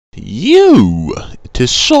It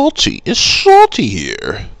is salty. It's salty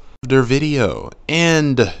here. Their video,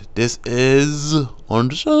 and this is on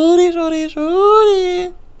the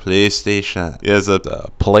Sonyyyyy PlayStation. Yes, a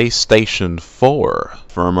PlayStation 4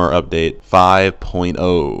 firmware update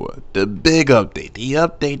 5.0. The big update, the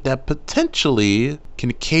update that potentially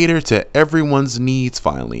can cater to everyone's needs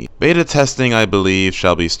finally. Beta testing, I believe,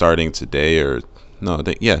 shall be starting today, or no,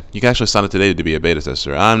 yeah, you can actually sign up today to be a beta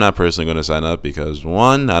tester. I'm not personally going to sign up because,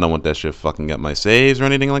 one, I don't want that shit fucking up my saves or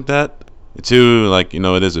anything like that. Two, like, you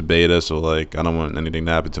know, it is a beta, so, like, I don't want anything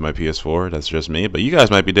to happen to my PS4. That's just me, but you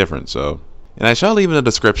guys might be different, so. And I shall leave in the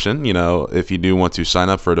description, you know, if you do want to sign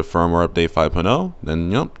up for the firmware update 5.0, then,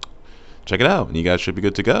 you know, check it out, and you guys should be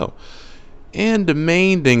good to go. And the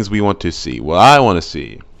main things we want to see, what I want to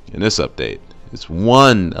see in this update, is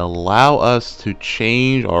one, allow us to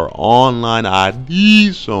change our online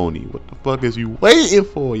ID, Sony. What the fuck is you waiting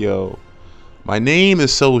for, yo? My name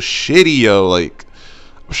is so shitty, yo, like,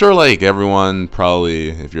 I'm sure, like, everyone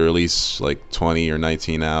probably, if you're at least, like, 20 or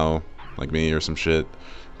 19 now, like me or some shit,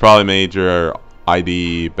 probably made your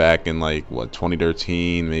ID back in, like, what,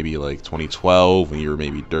 2013, maybe, like, 2012, when you were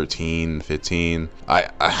maybe 13, 15.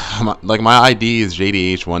 Like, my ID is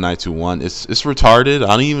JDH1921. It's retarded. I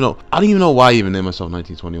don't even know why I even named myself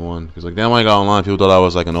 1921. Because, like, then when I got online, people thought I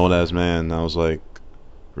was, like, an old-ass man. And I was like,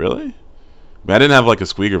 really? I mean, I didn't have, like, a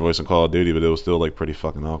squeaker voice in Call of Duty, but it was still, like, pretty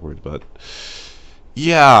fucking awkward, but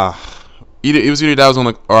yeah, it was either that I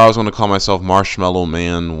was gonna call myself Marshmallow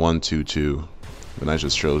Man 122, and I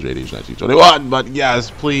just chose JDH 1921. But yes,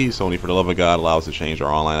 please, Sony, for the love of God, allow us to change our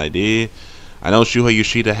online ID. I know Shuhei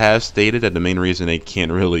Yoshida has stated that the main reason they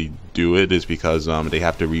can't really do it is because they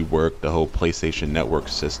have to rework the whole PlayStation Network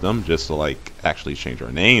system just to, like, actually change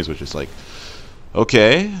our names, which is like,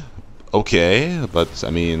 okay, but I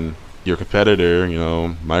mean, your competitor, you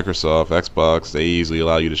know, Microsoft, Xbox, they easily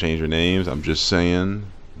allow you to change your names. I'm just saying.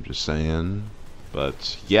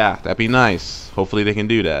 But yeah, that'd be nice. Hopefully they can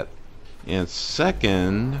do that. And the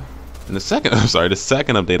second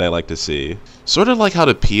update I like to see, sort of like how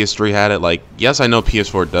the PS3 had it. Like, yes, I know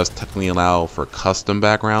PS4 does technically allow for custom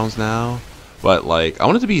backgrounds now, but like, I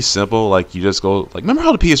want it to be simple. Like, you just go, like, remember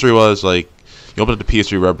how the PS3 was? Like, you open up the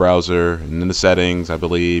PS3 web browser, and in the settings, I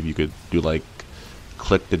believe you could do, like,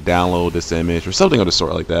 click to download this image or something of the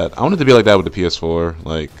sort like that. I want it to be like that with the PS4.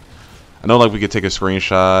 Like, I know, like, we could take a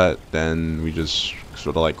screenshot, then we just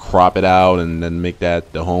sort of like crop it out and then make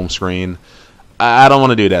that the home screen. I don't want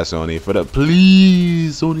to do that, Sony.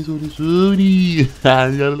 Please, Sony,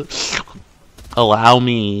 allow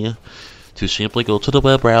me to simply go to the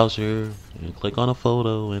web browser and click on a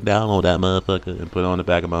photo and download that motherfucker and put it on the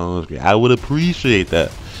back of my home screen. I would appreciate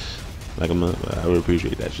that. Like, I would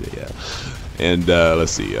appreciate that shit, yeah. And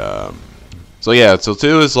let's see. So yeah, so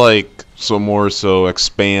 2 is like so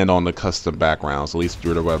expand on the custom backgrounds, at least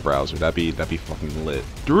through the web browser. That'd be fucking lit.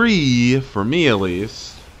 3, for me at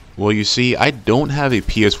least. Well, you see, I don't have a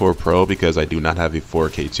PS4 Pro because I do not have a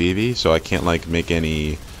 4K TV, so I can't, like, make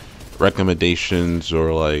any recommendations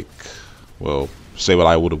or, like, well, say what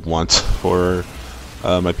I would want for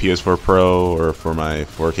my PS4 Pro or for my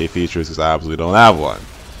 4K features, because I absolutely don't have one.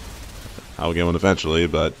 I'll get one eventually,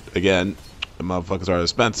 but again, the motherfuckers are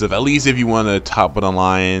expensive. At least if you want a top of the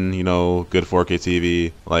line, you know, good 4K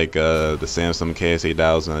TV, like the Samsung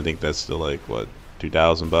KS8000. I think that's still like, what,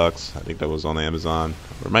 $2,000? I think that was on Amazon,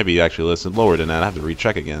 or it might be actually listed lower than that. I have to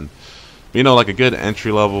recheck again. But, you know, like a good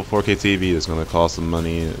entry level 4K TV is going to cost some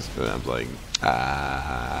money. I'm like,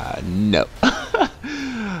 no.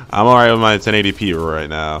 I'm alright with my 1080p right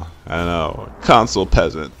now. I know, console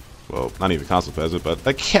peasant. Well, not even console peasant, but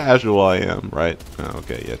a casual I am, right?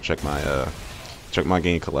 Okay, yeah, check my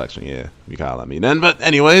game collection, yeah, you can holler at me then. But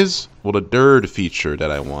anyways, well, the third feature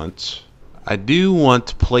that I do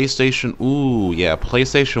want PlayStation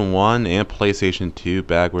 1 and PlayStation 2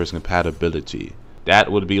 backwards compatibility. That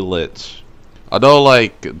would be lit. Although,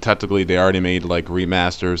 like, technically they already made, like,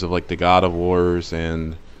 remasters of, like, the God of Wars,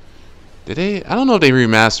 and did they? I don't know if they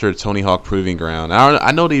remastered Tony Hawk Proving Ground.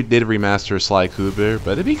 I know they did remaster Sly Cooper,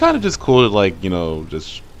 but it'd be kind of just cool to, like, you know,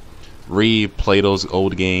 just replay those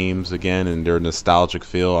old games again in their nostalgic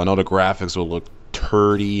feel. I know the graphics will look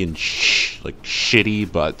turdy and like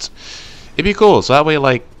shitty, but it'd be cool. So that way,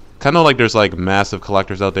 like, kind of like there's like massive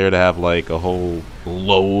collectors out there that have like a whole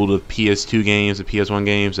load of PS2 games and PS1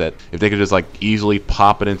 games that if they could just like easily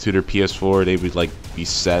pop it into their PS4, they would like be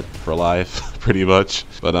set for life, pretty much.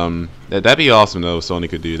 But that'd be awesome though if Sony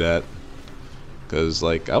could do that. Cause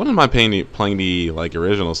like I wouldn't mind playing the like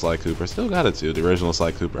original Sly Cooper. I still got it too, the original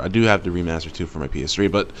Sly Cooper. I do have the remaster too for my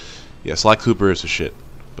PS3, but yeah, Sly Cooper is a shit.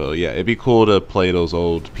 But yeah, it'd be cool to play those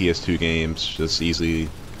old PS2 games just easily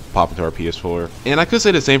pop into our PS4. And I could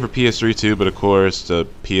say the same for PS3 too, but of course the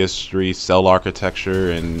PS3 cell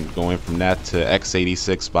architecture and going from that to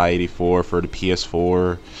x86 by 84 for the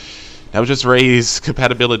PS4, that would just raise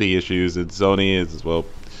compatibility issues, and Sony is, well,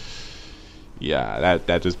 yeah,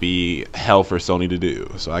 that just be hell for Sony to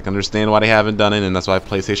do. So I can understand why they haven't done it, and that's why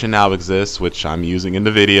PlayStation Now exists, which I'm using in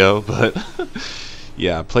the video. But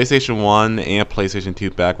yeah, PlayStation 1 and PlayStation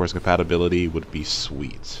 2 backwards compatibility would be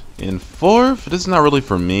sweet. And fourth, this is not really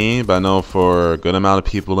for me, but I know for a good amount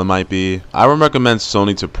of people it might be. I would recommend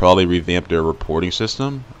Sony to probably revamp their reporting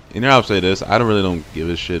system. And here I'll say this, I really don't give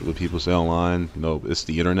a shit what people say online. You know, it's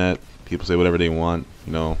the internet. People say whatever they want,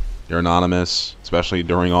 you know. They're anonymous, especially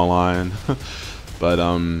during online. But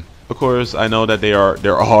of course, I know that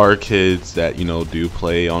there are kids that, you know, do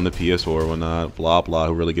play on the PS4 or whatnot, blah blah,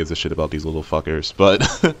 who really gives a shit about these little fuckers. But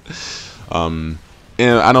and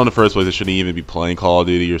I know in the first place it shouldn't even be playing Call of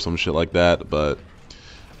Duty or some shit like that. But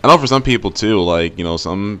I know for some people too, like, you know,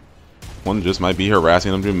 someone just might be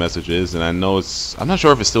harassing them through messages, and I know I'm not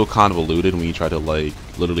sure if it's still convoluted when you try to like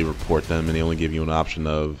literally report them, and they only give you an option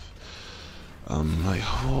of like,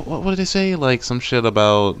 what did they say? Like some shit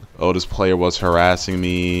about, oh, this player was harassing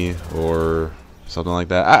me or something like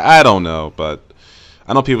that. I don't know, but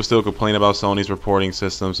I know people still complain about Sony's reporting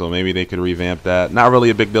system, so maybe they could revamp that. Not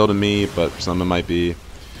really a big deal to me, but for some it might be.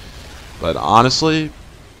 But honestly,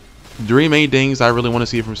 the three main things I really want to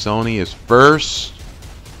see from Sony is first,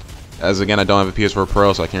 as again I don't have a PS4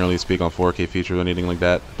 Pro, so I can't really speak on 4K features or anything like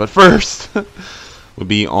that. But first would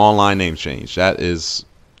be online name change. That is,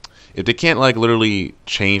 if they can't like literally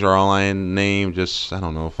change our online name, just, I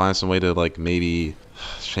don't know, find some way to like maybe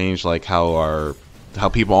change like how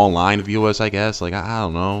people online view us, I guess. Like I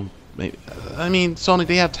don't know. Maybe, I mean, Sony,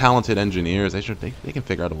 they have talented engineers. They can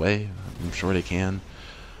figure out a way. I'm sure they can.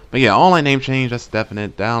 But yeah, online name change, that's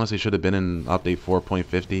definite. That honestly should have been in update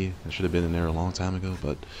 4.50. It should have been in there a long time ago.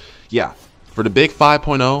 But yeah, for the big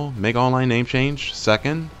 5.0, make online name change.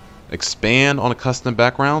 Second, expand on the custom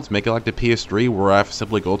backgrounds, make it like the PS3 where I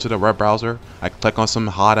simply go to the web browser, I click on some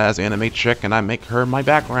hot ass anime chick, and I make her my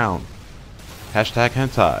background. Hashtag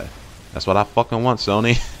hentai. That's what I fucking want,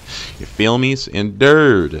 Sony. You feel me? And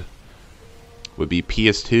third would be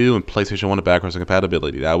PS2 and PlayStation 1 backwards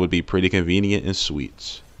compatibility. That would be pretty convenient and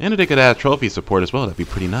sweet. And if they could add trophy support as well, that'd be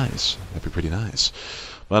pretty nice. That'd be pretty nice.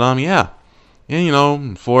 But yeah. And, you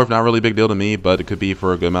know, fourth, not really a big deal to me, but it could be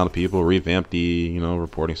for a good amount of people. Revamp the, you know,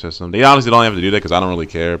 reporting system. They honestly don't have to do that because I don't really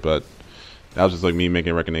care, but that was just like me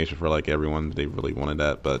making a recognition for like everyone. They really wanted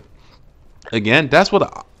that. But again, that's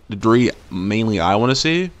what the three mainly I want to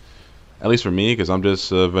see, at least for me, because I'm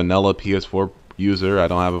just a vanilla PS4 user. I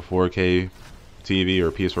don't have a 4K TV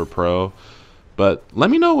or PS4 Pro. But let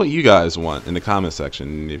me know what you guys want in the comment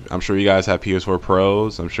section. I'm sure you guys have PS4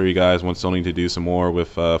 Pros. I'm sure you guys want Sony to do some more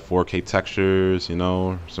with 4K textures, you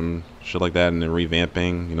know, some shit like that, and then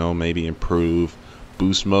revamping, you know, maybe improve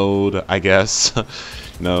boost mode, I guess, you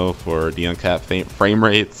know, for the uncapped frame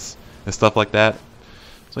rates and stuff like that.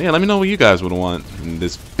 So yeah, let me know what you guys would want in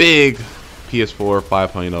this big PS4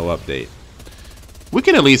 5.0 update. We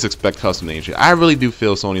can at least expect custom name change. I really do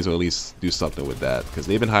feel Sony's will at least do something with that, because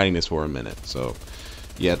they've been hiding this for a minute. So,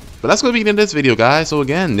 yeah. But that's going to be the end of this video, guys. So,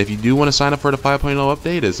 again, if you do want to sign up for the 5.0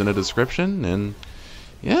 update, it's in the description. And,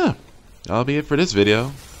 yeah, that'll be it for this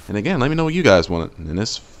video. And, again, let me know what you guys want in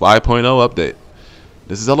this 5.0 update.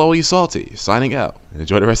 This is LOE Salty, signing out. And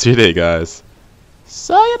enjoy the rest of your day, guys.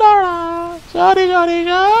 Sayonara! Shawty, shawty,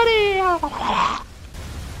 shawty!